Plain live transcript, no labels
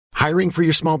Hiring for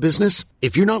your small business?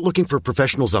 If you're not looking for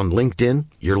professionals on LinkedIn,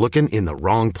 you're looking in the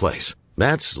wrong place.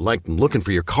 That's like looking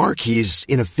for your car keys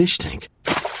in a fish tank.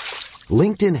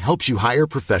 LinkedIn helps you hire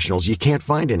professionals you can't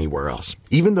find anywhere else,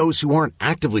 even those who aren't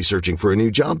actively searching for a new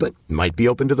job but might be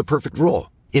open to the perfect role.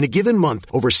 In a given month,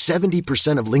 over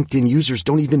 70% of LinkedIn users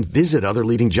don't even visit other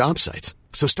leading job sites.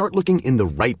 So start looking in the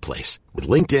right place. With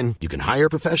LinkedIn, you can hire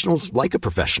professionals like a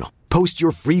professional. Post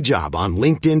your free job on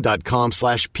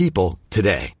linkedin.com/people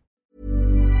today.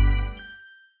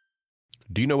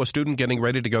 Do you know a student getting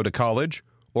ready to go to college?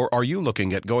 Or are you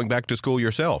looking at going back to school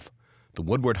yourself? The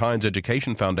Woodward Hines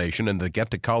Education Foundation and the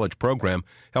Get to College program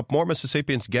help more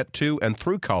Mississippians get to and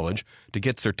through college to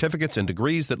get certificates and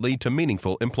degrees that lead to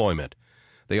meaningful employment.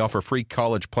 They offer free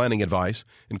college planning advice,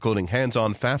 including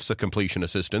hands-on FAFSA completion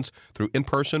assistance through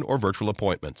in-person or virtual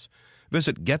appointments.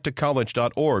 Visit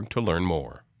gettocollege.org to learn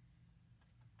more.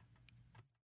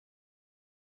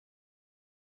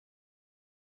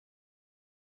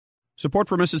 Support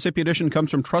for Mississippi Edition comes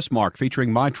from Trustmark,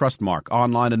 featuring My Trustmark,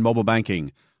 online and mobile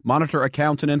banking. Monitor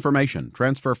accounts and information,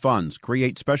 transfer funds,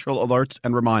 create special alerts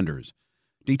and reminders.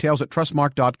 Details at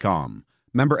trustmark.com.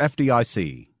 Member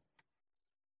FDIC.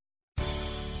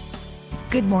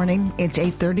 Good morning. It's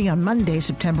 8:30 on Monday,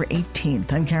 September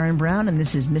 18th. I'm Karen Brown, and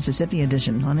this is Mississippi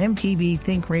Edition on MPB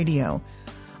Think Radio.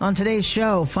 On today's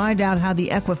show, find out how the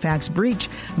Equifax breach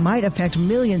might affect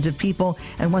millions of people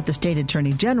and what the state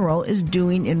attorney general is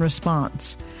doing in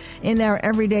response. In our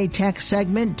Everyday Tech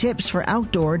segment, tips for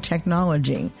outdoor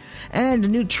technology. And a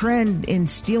new trend in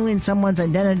stealing someone's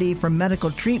identity for medical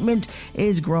treatment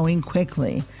is growing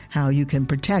quickly. How you can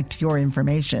protect your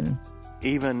information.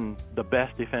 Even the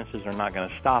best defenses are not going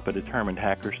to stop a determined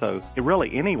hacker. So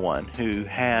really anyone who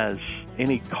has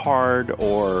any card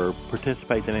or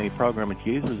participates in any program that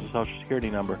uses a Social Security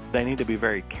number, they need to be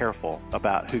very careful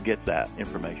about who gets that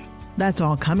information. That's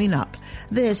all coming up.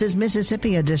 This is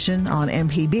Mississippi Edition on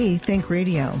MPB Think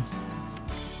Radio.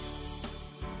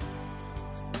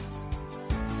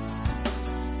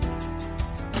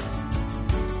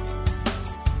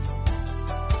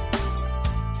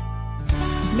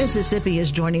 Mississippi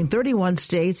is joining 31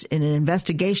 states in an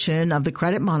investigation of the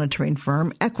credit monitoring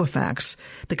firm Equifax.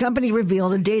 The company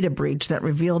revealed a data breach that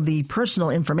revealed the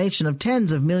personal information of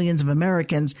tens of millions of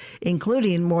Americans,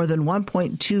 including more than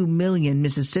 1.2 million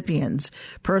Mississippians.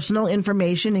 Personal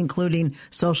information, including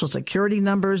Social Security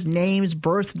numbers, names,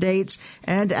 birth dates,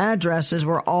 and addresses,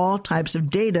 were all types of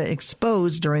data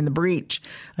exposed during the breach.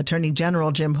 Attorney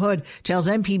General Jim Hood tells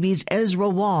MPB's Ezra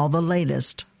Wall the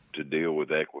latest. To deal with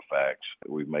Equifax,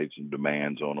 we've made some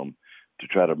demands on them to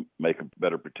try to make them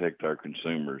better protect our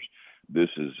consumers. This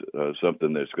is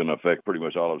something that's going to affect pretty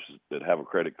much all of us that have a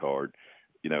credit card.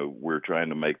 You know, we're trying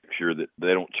to make sure that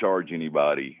they don't charge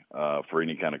anybody for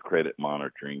any kind of credit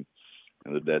monitoring,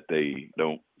 and that they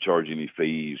don't charge any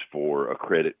fees for a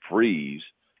credit freeze.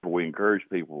 We encourage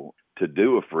people to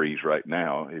do a freeze right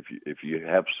now if you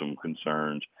have some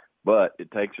concerns. But it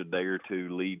takes a day or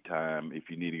two lead time if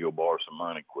you need to go borrow some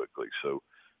money quickly. So,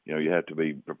 you know, you have to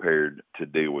be prepared to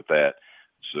deal with that.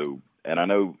 So, and I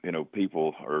know, you know,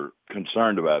 people are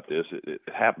concerned about this. It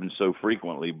happens so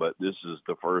frequently, but this is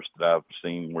the first that I've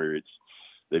seen where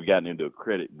they've gotten into a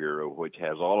credit bureau, which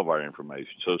has all of our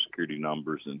information, Social Security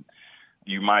numbers, and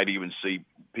you might even see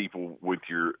people with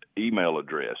your email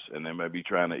address, and they may be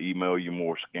trying to email you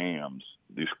more scams.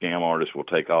 These scam artists will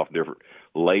take off different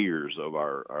layers of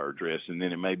our address, and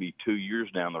then it may be 2 years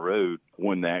down the road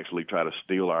when they actually try to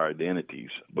steal our identities,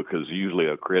 because usually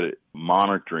a credit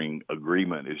monitoring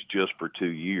agreement is just for 2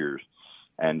 years.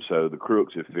 And so the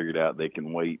crooks have figured out they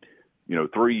can wait,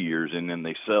 3 years, and then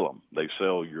they sell them. They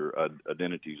sell your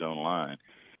identities online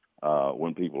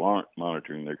when people aren't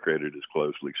monitoring their credit as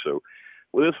closely. So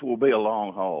this will be a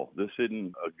long haul. This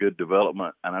isn't a good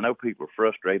development, and I know people are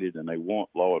frustrated and they want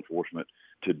law enforcement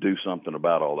to do something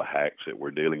about all the hacks that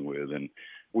we're dealing with. And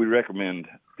we recommend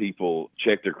people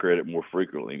check their credit more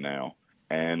frequently now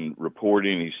and report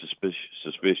any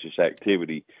suspicious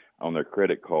activity on their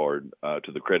credit card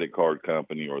to the credit card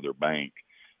company or their bank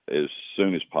as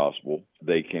soon as possible.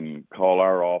 They can call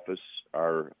our office.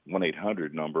 Our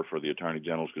 1-800 number for the Attorney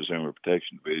General's Consumer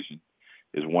Protection Division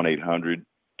is 1-800-281-4418.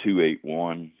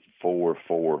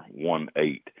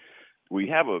 We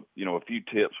have a few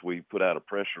tips. We put out a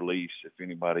press release. If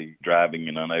anybody driving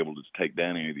and unable to take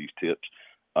down any of these tips,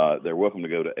 they're welcome to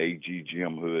go to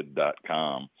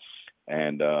agjimhood.com,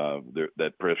 and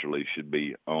that press release should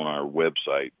be on our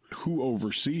website. Who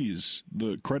oversees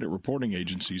the credit reporting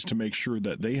agencies to make sure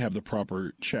that they have the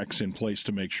proper checks in place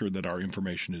to make sure that our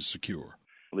information is secure?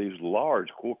 these large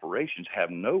corporations have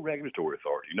no regulatory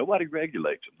authority. Nobody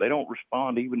regulates them. They don't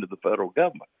respond even to the federal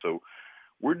government. So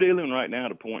we're dealing right now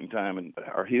at a point in time in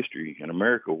our history in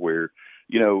America where,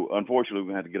 unfortunately, we're going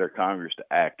to have to get our Congress to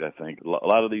act, I think. A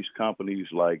lot of these companies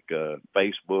like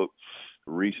Facebook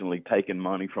recently taken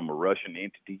money from a Russian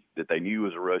entity that they knew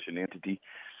was a Russian entity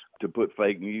to put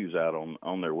fake news out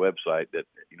on their website that,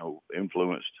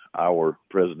 influenced our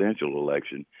presidential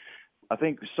election. I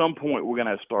think at some point we're going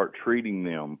to have to start treating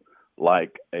them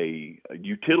like a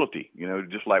utility,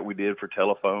 just like we did for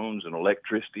telephones and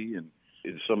electricity and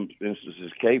in some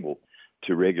instances cable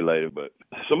to regulate it. But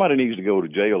somebody needs to go to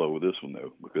jail over this one,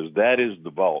 though, because that is the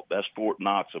vault. That's Fort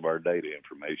Knox of our data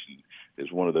information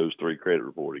is one of those 3 credit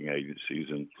reporting agencies.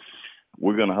 And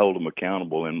we're going to hold them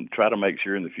accountable and try to make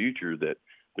sure in the future that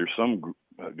there's some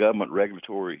government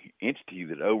regulatory entity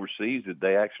that oversees that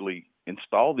they actually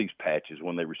install these patches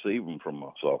when they receive them from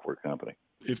a software company.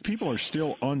 If people are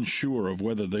still unsure of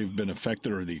whether they've been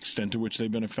affected or the extent to which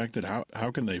they've been affected,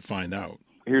 how can they find out?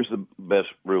 Here's the best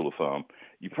rule of thumb.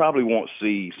 You probably won't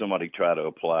see somebody try to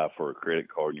apply for a credit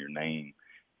card in your name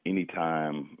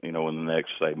anytime, in the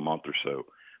next, say, month or so.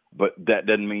 But that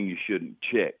doesn't mean you shouldn't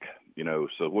check,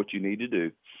 So what you need to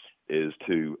do is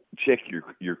to check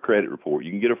your credit report.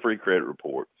 You can get a free credit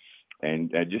report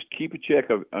and just keep a check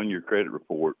on your credit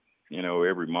report,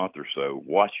 every month or so.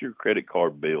 Watch your credit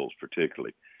card bills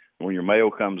particularly. When your mail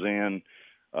comes in,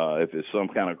 if it's some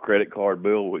kind of credit card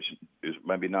bill, which is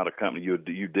maybe not a company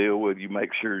you deal with, you make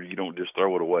sure you don't just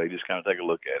throw it away. Just kind of take a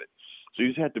look at it. So you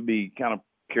just have to be kind of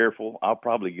careful. I'll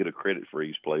probably get a credit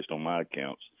freeze placed on my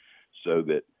accounts so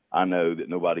that I know that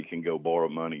nobody can go borrow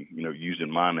money, using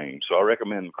my name. So I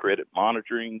recommend credit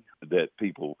monitoring, that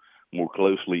people more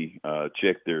closely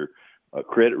check their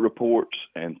credit reports,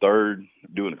 and third,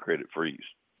 doing a credit freeze.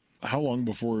 How long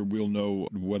before we'll know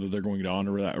whether they're going to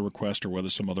honor that request or whether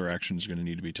some other action is going to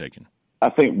need to be taken? I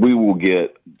think we will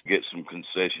get some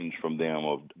concessions from them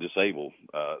of disable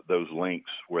those links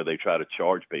where they try to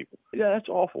charge people. Yeah, that's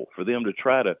awful for them to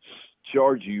try to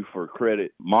charge you for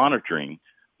credit monitoring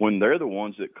when they're the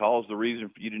ones that caused the reason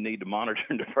for you to need to monitor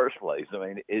in the first place. I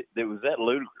mean, it was that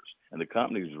ludicrous, and the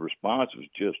company's response was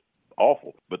just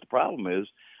awful. But the problem is,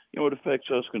 it affects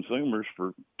us consumers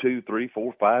for 2, 3,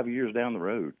 4, 5 years down the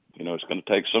road. It's going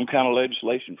to take some kind of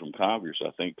legislation from Congress, I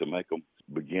think, to make them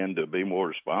begin to be more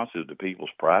responsive to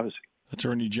people's privacy.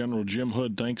 Attorney General Jim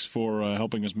Hood, thanks for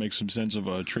helping us make some sense of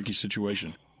a tricky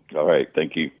situation. All right.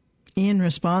 Thank you. In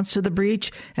response to the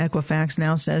breach, Equifax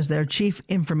now says their chief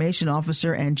information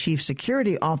officer and chief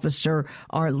security officer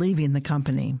are leaving the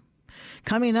company.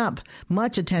 Coming up,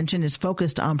 much attention is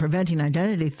focused on preventing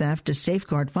identity theft to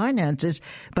safeguard finances,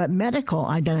 but medical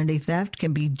identity theft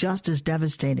can be just as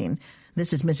devastating.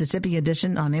 This is Mississippi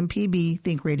Edition on MPB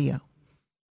Think Radio.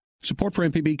 Support for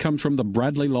MPB comes from the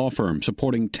Bradley Law Firm,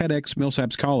 supporting TEDx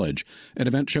Millsaps College, an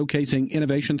event showcasing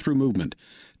innovation through movement.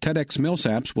 TEDx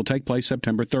Millsaps will take place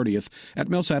September 30th at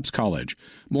Millsaps College.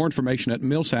 More information at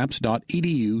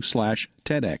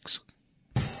millsaps.edu/TEDx.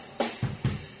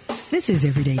 This is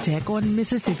Everyday Tech on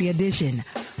Mississippi Edition.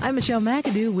 I'm Michelle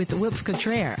McAdoo with Wilts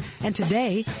Cottrell, and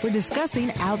today we're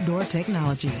discussing outdoor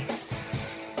technology.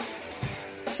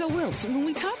 So, Wilts, when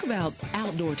we talk about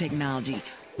outdoor technology,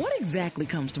 what exactly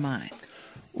comes to mind?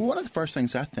 One of the first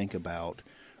things I think about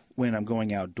when I'm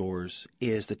going outdoors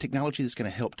is the technology that's going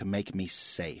to help to make me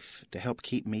safe, to help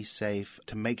keep me safe,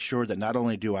 to make sure that not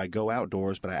only do I go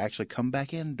outdoors, but I actually come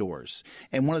back indoors.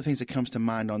 And one of the things that comes to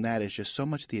mind on that is just so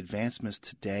much of the advancements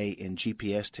today in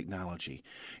GPS technology.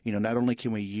 Not only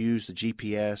can we use the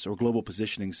GPS or global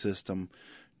positioning system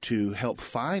to help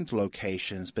find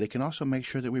locations, but it can also make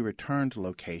sure that we return to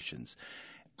locations.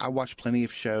 I watch plenty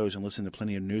of shows and listen to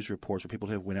plenty of news reports where people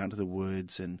have went out into the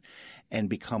woods and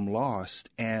become lost.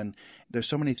 And there's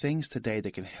so many things today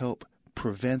that can help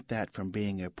prevent that from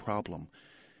being a problem.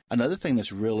 Another thing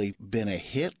that's really been a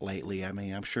hit lately,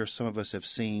 I'm sure some of us have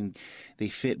seen the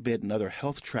Fitbit and other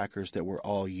health trackers that we're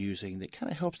all using that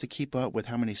kind of helps to keep up with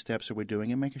how many steps are we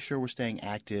doing and making sure we're staying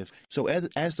active. So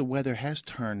as the weather has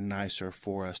turned nicer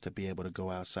for us to be able to go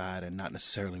outside and not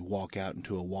necessarily walk out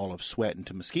into a wall of sweat and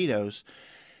to mosquitoes,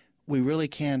 we really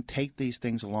can take these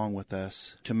things along with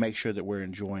us to make sure that we're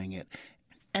enjoying it.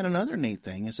 And another neat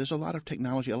thing is there's a lot of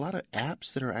technology, a lot of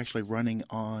apps that are actually running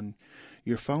on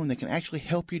your phone that can actually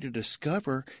help you to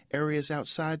discover areas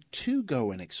outside to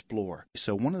go and explore.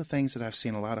 So one of the things that I've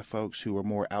seen a lot of folks who are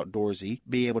more outdoorsy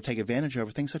be able to take advantage of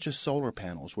are things such as solar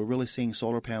panels. We're really seeing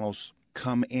solar panels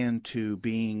come into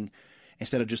being.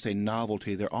 Instead of just a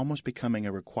novelty, they're almost becoming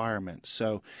a requirement.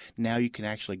 So now you can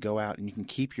actually go out and you can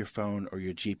keep your phone or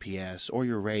your GPS or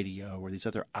your radio or these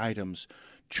other items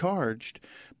charged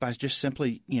by just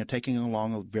simply, taking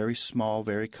along a very small,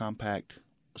 very compact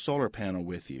solar panel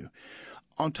with you.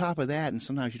 On top of that, and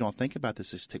sometimes you don't think about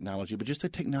this as technology, but just the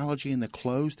technology in the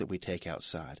clothes that we take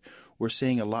outside. We're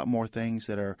seeing a lot more things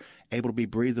that are able to be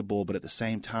breathable, but at the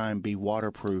same time be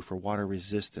waterproof or water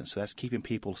resistant. So that's keeping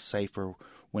people safer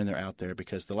when they're out there,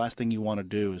 because the last thing you want to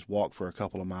do is walk for a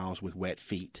couple of miles with wet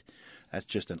feet. That's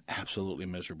just an absolutely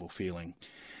miserable feeling.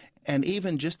 And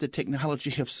even just the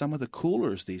technology of some of the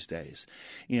coolers these days.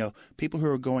 People who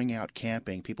are going out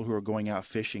camping, people who are going out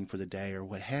fishing for the day or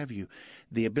what have you,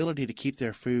 the ability to keep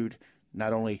their food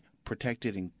not only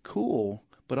protected and cool,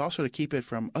 but also to keep it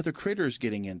from other critters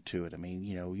getting into it. I mean,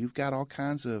 you've got all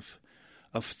kinds of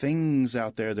things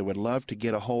out there that would love to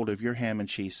get a hold of your ham and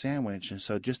cheese sandwich. And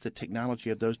so just the technology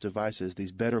of those devices,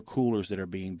 these better coolers that are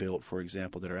being built, for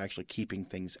example, that are actually keeping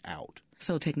things out.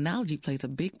 So technology plays a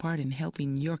big part in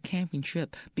helping your camping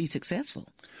trip be successful.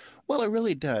 Well, it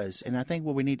really does. And I think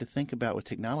what we need to think about with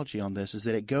technology on this is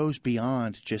that it goes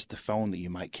beyond just the phone that you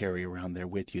might carry around there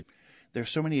with you. There are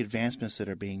so many advancements that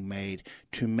are being made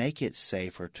to make it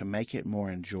safer, to make it more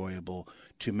enjoyable,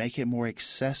 to make it more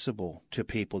accessible to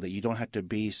people, that you don't have to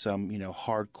be some,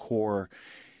 hardcore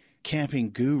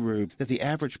camping guru, that the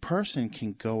average person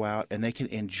can go out and they can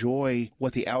enjoy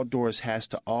what the outdoors has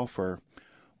to offer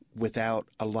without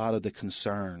a lot of the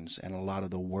concerns and a lot of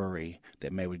the worry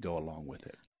that would go along with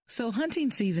it. So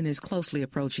hunting season is closely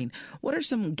approaching. What are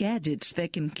some gadgets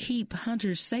that can keep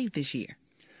hunters safe this year?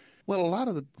 Well, a lot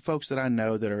of the folks that I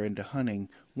know that are into hunting,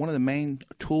 one of the main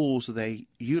tools they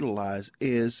utilize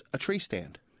is a tree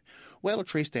stand. Well, a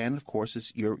tree stand, of course,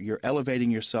 is you're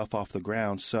elevating yourself off the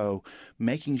ground, so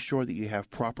making sure that you have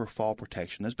proper fall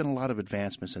protection. There's been a lot of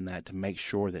advancements in that to make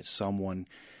sure that someone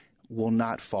will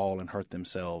not fall and hurt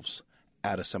themselves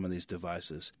out of some of these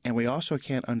devices. And we also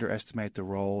can't underestimate the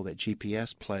role that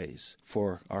GPS plays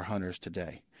for our hunters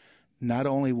today. Not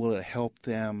only will it help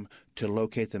them to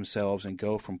locate themselves and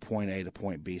go from point A to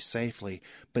point B safely,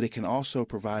 but it can also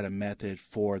provide a method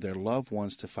for their loved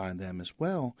ones to find them as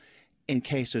well in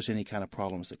case there's any kind of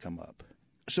problems that come up.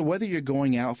 So whether you're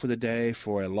going out for the day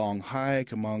for a long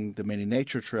hike among the many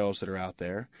nature trails that are out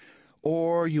there,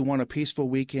 or you want a peaceful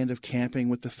weekend of camping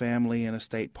with the family in a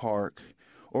state park,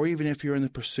 or even if you're in the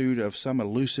pursuit of some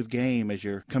elusive game as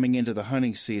you're coming into the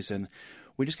hunting season,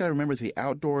 we just got to remember that the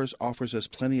outdoors offers us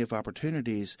plenty of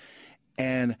opportunities,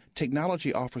 and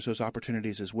technology offers those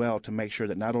opportunities as well to make sure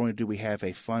that not only do we have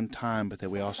a fun time, but that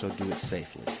we also do it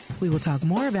safely. We will talk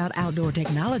more about outdoor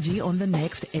technology on the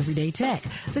next Everyday Tech,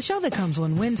 the show that comes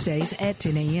on Wednesdays at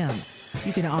 10 a.m.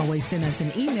 You can always send us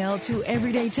an email to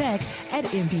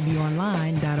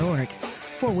everydaytech@mpbonline.org.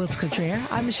 For Wilkes Cottrell,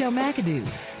 I'm Michelle McAdoo.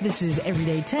 This is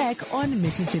Everyday Tech on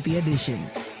Mississippi Edition.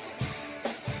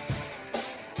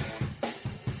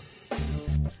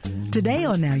 Today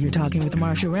on Now You're Talking with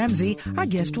Marsha Ramsey, our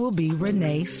guest will be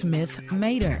Renee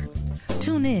Smith-Mader.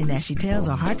 Tune in as she tells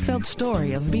a heartfelt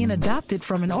story of being adopted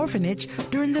from an orphanage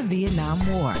during the Vietnam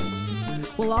War.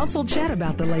 We'll also chat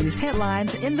about the latest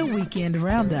headlines in the Weekend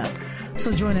Roundup. So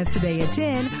join us today at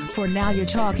 10 for Now You're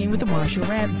Talking with Marsha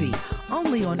Ramsey,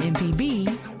 only on MPB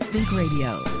Think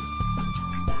Radio.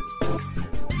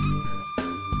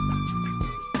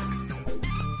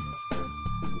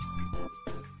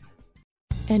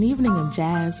 An evening of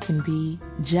jazz can be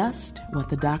just what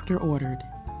the doctor ordered.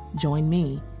 Join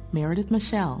me, Meredith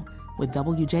Michelle, with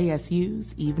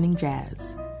WJSU's Evening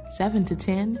Jazz, 7 to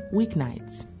 10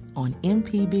 weeknights on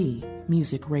MPB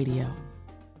Music Radio.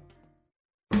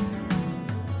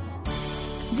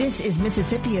 This is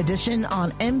Mississippi Edition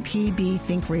on MPB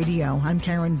Think Radio. I'm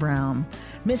Karen Brown.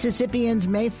 Mississippians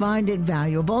may find it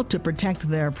valuable to protect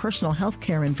their personal health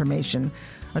care information.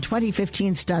 A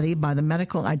 2015 study by the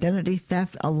Medical Identity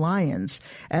Theft Alliance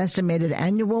estimated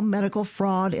annual medical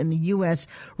fraud in the U.S.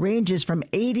 ranges from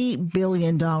 $80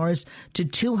 billion to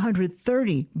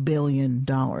 $230 billion.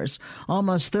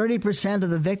 Almost 30% of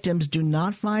the victims do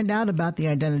not find out about the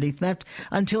identity theft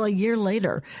until a year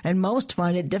later, and most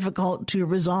find it difficult to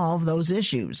resolve those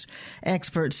issues.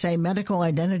 Experts say medical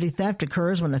identity theft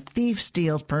occurs when a thief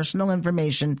steals personal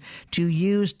information to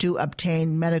use to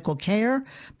obtain medical care,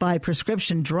 buy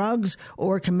prescription drugs,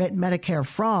 or commit Medicare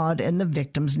fraud in the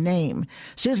victim's name.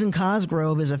 Susan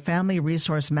Cosgrove is a family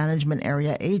resource management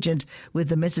area agent with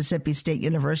the Mississippi State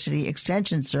University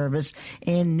Extension Service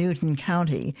in Newton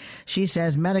County. She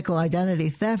says medical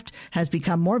identity theft has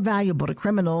become more valuable to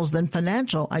criminals than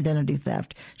financial identity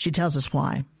theft. She tells us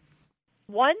why.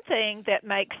 One thing that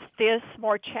makes this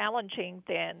more challenging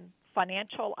than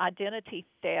financial identity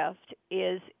theft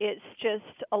is it's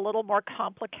just a little more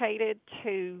complicated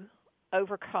to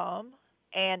overcome.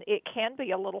 and it can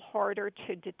be a little harder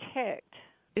to detect.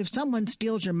 If someone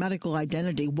steals your medical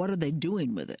identity, what are they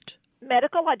doing with it?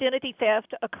 Medical identity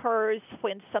theft occurs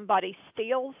when somebody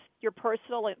steals your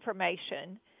personal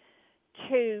information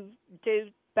to do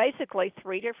basically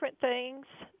three different things.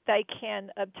 They can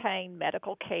obtain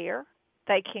medical care,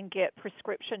 they can get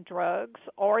prescription drugs,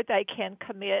 or they can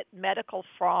commit medical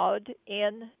fraud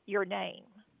in your name.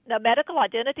 Now, medical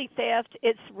identity theft,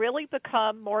 it's really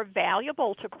become more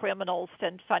valuable to criminals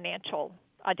than financial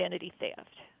identity theft.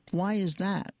 Why is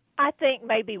that? I think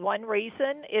maybe one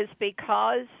reason is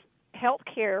because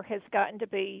healthcare has gotten to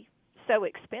be so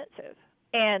expensive.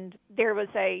 And there was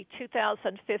a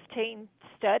 2015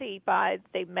 study by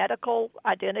the Medical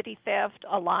Identity Theft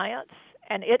Alliance,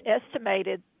 and it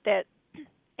estimated that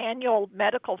annual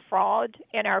medical fraud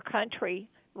in our country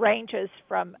ranges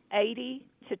from $80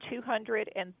 to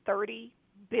 $230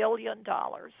 billion.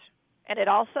 And it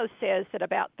also says that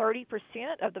about 30%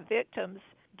 of the victims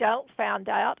don't find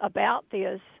out about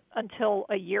this until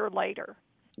a year later.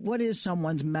 What is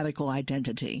someone's medical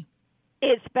identity?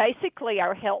 It's basically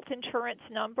our health insurance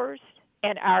numbers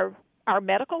and our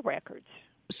medical records.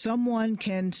 Someone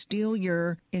can steal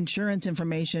your insurance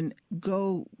information,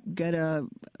 go get a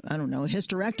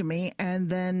hysterectomy, and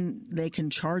then they can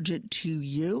charge it to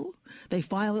you? They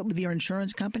file it with your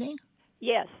insurance company?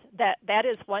 Yes, that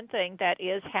is one thing that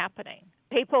is happening.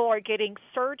 People are getting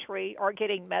surgery or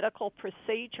getting medical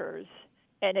procedures,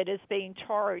 and it is being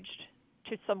charged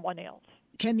to someone else.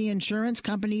 Can the insurance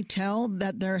company tell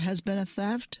that there has been a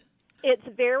theft? It's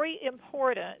very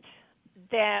important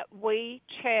that we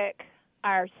check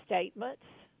our statements,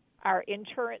 our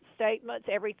insurance statements,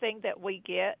 everything that we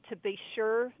get, to be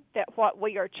sure that what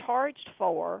we are charged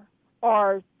for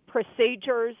are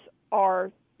procedures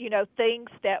or things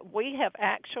that we have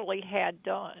actually had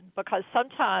done, because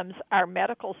sometimes our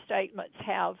medical statements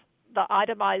have the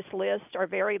itemized list are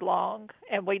very long,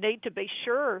 and we need to be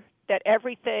sure that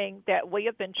everything that we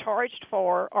have been charged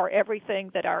for or everything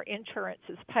that our insurance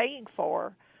is paying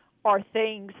for are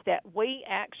things that we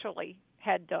actually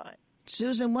had done.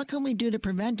 Susan, what can we do to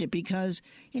prevent it? Because,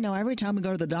 every time we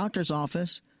go to the doctor's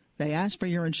office, they ask for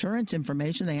your insurance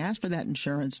information. They ask for that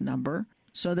insurance number.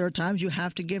 So there are times you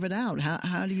have to give it out.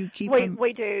 How do you keep them?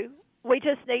 We do. We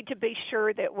just need to be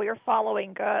sure that we're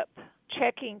following up,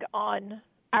 checking on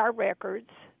our records,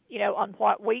 on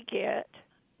what we get.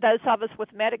 Those of us with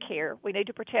Medicare, we need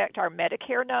to protect our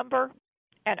Medicare number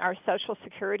and our Social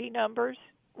Security numbers.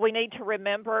 We need to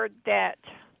remember that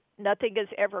nothing is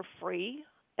ever free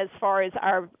as far as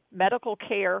our medical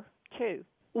care, too.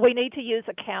 We need to use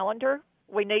a calendar.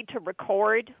 We need to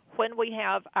record when we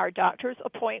have our doctor's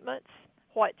appointments,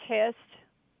 what tests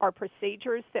or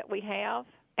procedures that we have,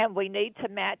 and we need to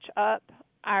match up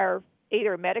our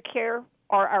either Medicare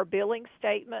or our billing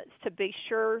statements to be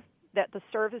sure that the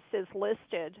services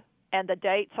listed and the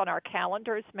dates on our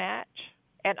calendars match.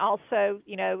 And also,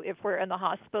 if we're in the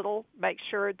hospital, make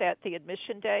sure that the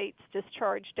admission dates,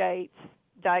 discharge dates,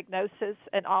 diagnosis,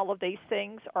 and all of these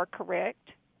things are correct.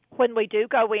 When we do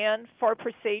go in for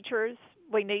procedures,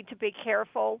 we need to be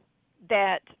careful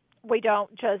that we don't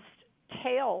just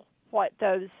tell what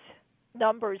those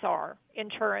numbers are,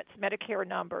 insurance, Medicare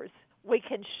numbers. We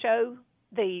can show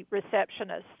the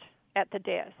receptionist at the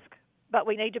desk, but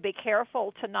we need to be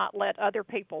careful to not let other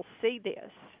people see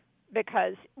this,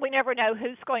 because we never know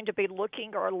who's going to be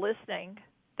looking or listening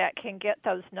that can get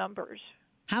those numbers.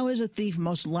 How is a thief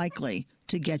most likely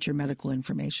to get your medical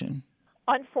information?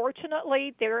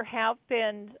 Unfortunately, there have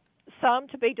been some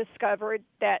to be discovered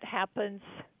that happens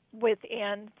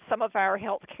within some of our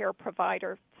healthcare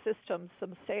provider systems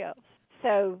themselves.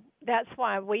 So that's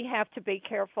why we have to be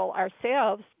careful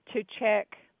ourselves to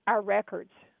check our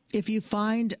records. If you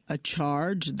find a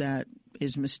charge that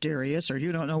is mysterious or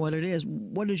you don't know what it is,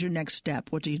 what is your next step?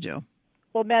 What do you do?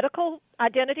 Well, medical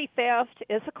identity theft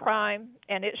is a crime,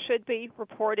 and it should be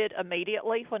reported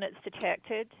immediately when it's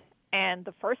detected. And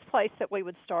the first place that we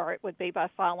would start would be by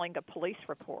filing a police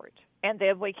report. And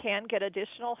then we can get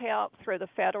additional help through the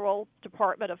Federal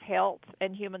Department of Health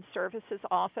and Human Services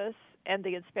Office and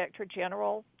the Inspector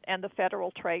General and the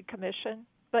Federal Trade Commission.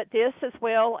 But this, as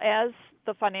well as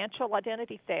the financial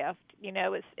identity theft,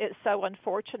 it's so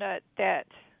unfortunate that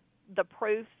the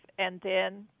proof and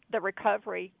then the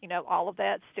recovery, all of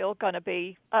that's still going to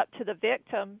be up to the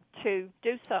victim to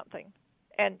do something.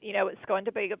 And, it's going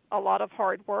to be a lot of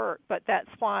hard work, but that's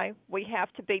why we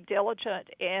have to be diligent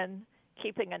in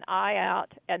keeping an eye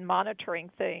out and monitoring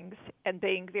things and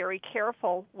being very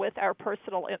careful with our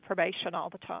personal information all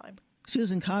the time.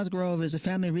 Susan Cosgrove is a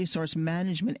Family Resource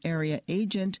Management Area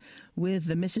Agent with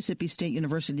the Mississippi State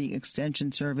University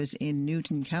Extension Service in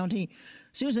Newton County.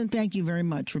 Susan, thank you very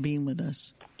much for being with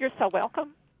us. You're so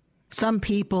welcome. Some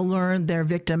people learn they're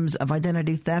victims of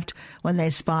identity theft when they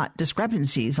spot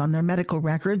discrepancies on their medical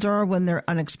records or when they're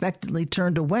unexpectedly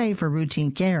turned away for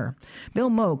routine care. Bill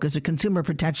Moak is a consumer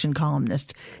protection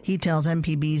columnist. He tells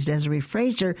MPB's Desiree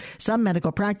Frazier some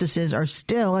medical practices are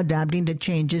still adapting to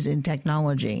changes in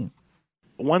technology.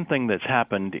 One thing that's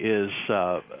happened is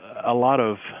a lot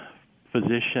of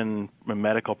physician and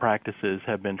medical practices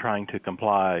have been trying to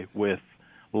comply with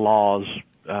laws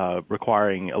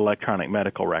requiring electronic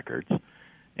medical records.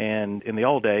 And in the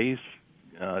old days,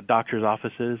 doctors'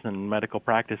 offices and medical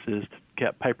practices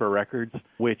kept paper records,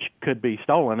 which could be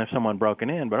stolen if someone broke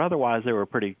in, but otherwise they were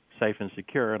pretty safe and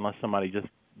secure unless somebody just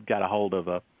got a hold of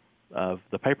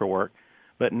the paperwork.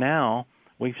 But now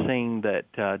we've seen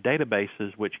that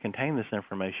databases which contain this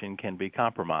information can be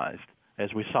compromised.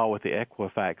 As we saw with the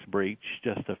Equifax breach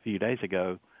just a few days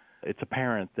ago, it's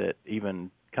apparent that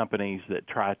even companies that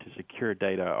try to secure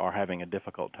data are having a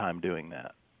difficult time doing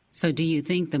that. So do you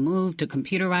think the move to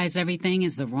computerize everything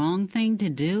is the wrong thing to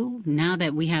do now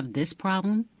that we have this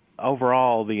problem?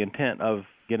 Overall, the intent of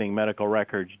getting medical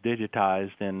records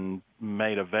digitized and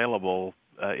made available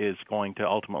is going to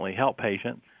ultimately help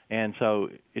patients, and so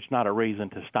it's not a reason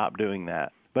to stop doing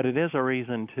that. But it is a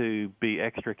reason to be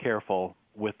extra careful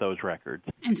with those records.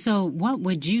 And so what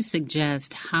would you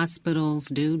suggest hospitals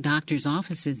do, doctors'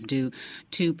 offices do,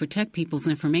 to protect people's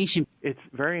information? It's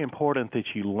very important that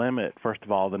you limit, first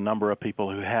of all, the number of people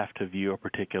who have to view a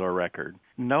particular record.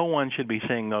 No one should be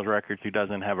seeing those records who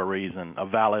doesn't have a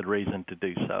valid reason to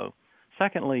do so.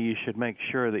 Secondly, you should make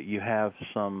sure that you have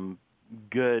some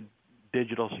good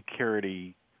digital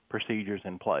security procedures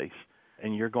in place.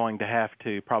 And you're going to have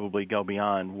to probably go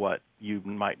beyond what you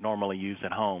might normally use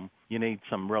at home. You need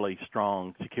some really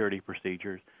strong security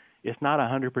procedures. It's not a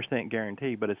 100%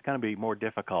 guarantee, but it's going to be more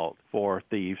difficult for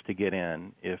thieves to get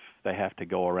in if they have to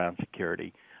go around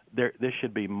security. This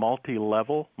should be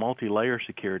multi-level, multi-layer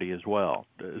security as well.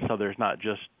 So there's not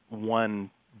just one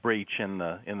breach in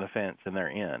the fence and they're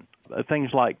in.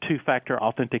 Things like two-factor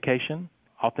authentication.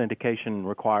 Authentication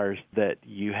requires that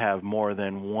you have more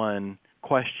than one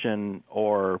question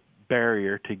or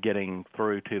barrier to getting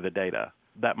through to the data.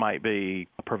 That might be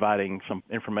providing some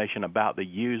information about the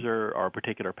user or a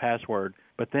particular password,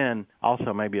 but then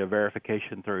also maybe a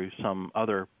verification through some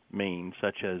other means,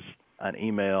 such as an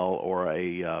email or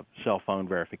a cell phone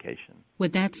verification.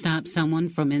 Would that stop someone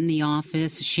from in the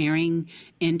office sharing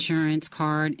insurance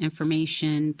card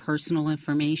information, personal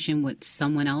information with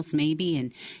someone else maybe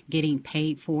and getting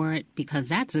paid for it? Because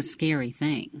that's a scary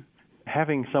thing.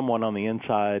 Having someone on the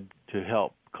inside to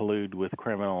help collude with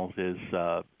criminals is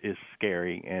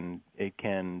scary, and it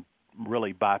can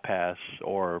really bypass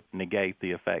or negate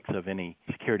the effects of any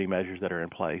security measures that are in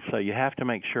place. So you have to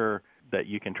make sure that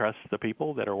you can trust the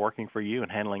people that are working for you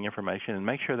and handling information, and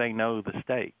make sure they know the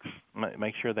stakes.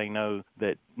 Make sure they know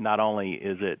that not only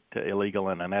is it illegal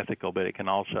and unethical, but it can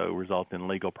also result in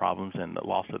legal problems and the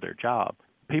loss of their job.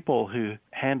 People who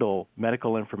handle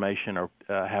medical information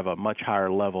have a much higher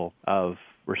level of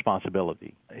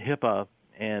responsibility. HIPAA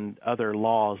and other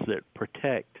laws that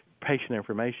protect patient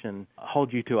information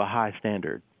hold you to a high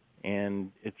standard,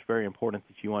 and it's very important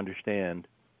that you understand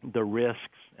the risks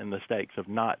and the stakes of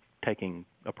not taking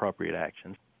appropriate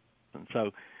actions. And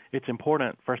so it's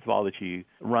important, first of all, that you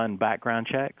run background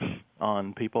checks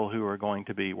on people who are going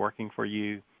to be working for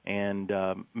you and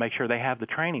make sure they have the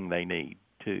training they need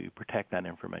to protect that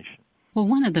information. Well,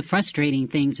 one of the frustrating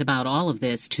things about all of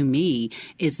this to me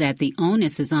is that the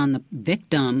onus is on the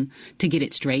victim to get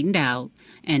it straightened out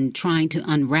and trying to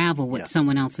unravel what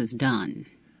someone else has done.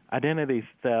 Identity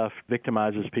theft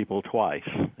victimizes people twice,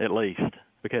 at least,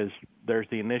 because there's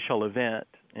the initial event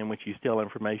in which you steal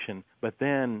information, but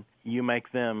then you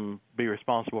make them be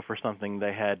responsible for something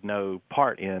they had no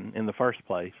part in the first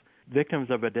place. Victims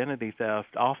of identity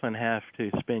theft often have to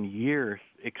spend years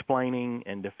explaining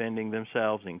and defending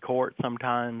themselves in court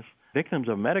sometimes. Victims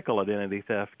of medical identity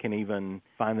theft can even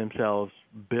find themselves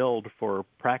billed for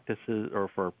practices or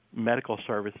for medical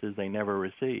services they never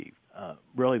received.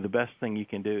 Really, the best thing you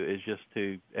can do is just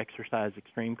to exercise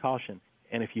extreme caution.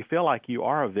 And if you feel like you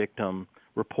are a victim,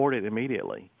 report it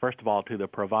immediately, first of all to the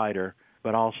provider,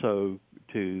 but also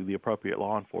to the appropriate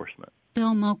law enforcement.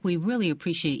 Bill Moak, we really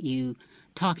appreciate you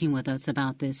talking with us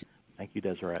about this. Thank you,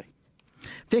 Desiree.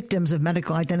 Victims of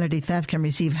medical identity theft can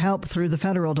receive help through the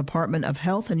Federal Department of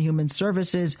Health and Human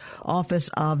Services, Office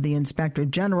of the Inspector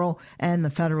General, and the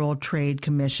Federal Trade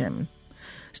Commission.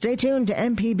 Stay tuned to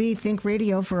MPB Think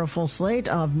Radio for a full slate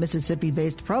of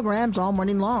Mississippi-based programs all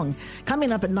morning long.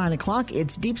 Coming up at 9 o'clock,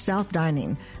 it's Deep South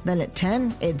Dining. Then at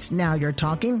 10, it's Now You're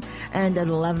Talking. And at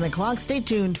 11 o'clock, stay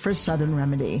tuned for Southern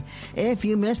Remedy. If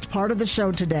you missed part of the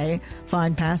show today,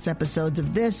 find past episodes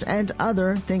of this and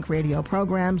other Think Radio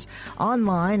programs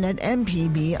online at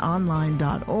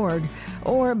mpbonline.org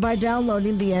or by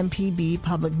downloading the MPB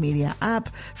Public Media app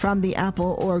from the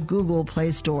Apple or Google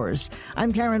Play stores.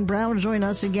 I'm Karen Brown. Join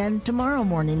us again tomorrow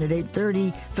morning at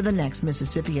 8:30 for the next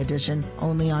Mississippi edition,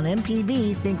 only on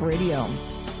MPB Think Radio.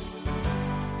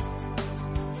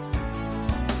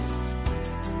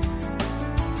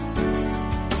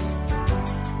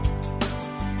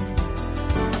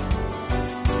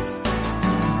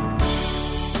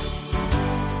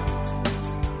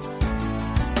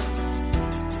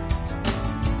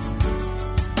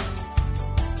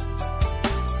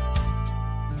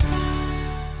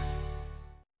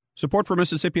 Support for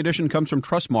Mississippi Edition comes from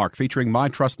Trustmark, featuring My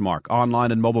Trustmark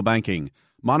online and mobile banking.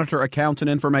 Monitor accounts and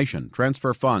information,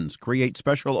 transfer funds, create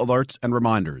special alerts and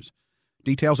reminders.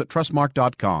 Details at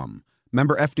trustmark.com.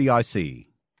 Member FDIC.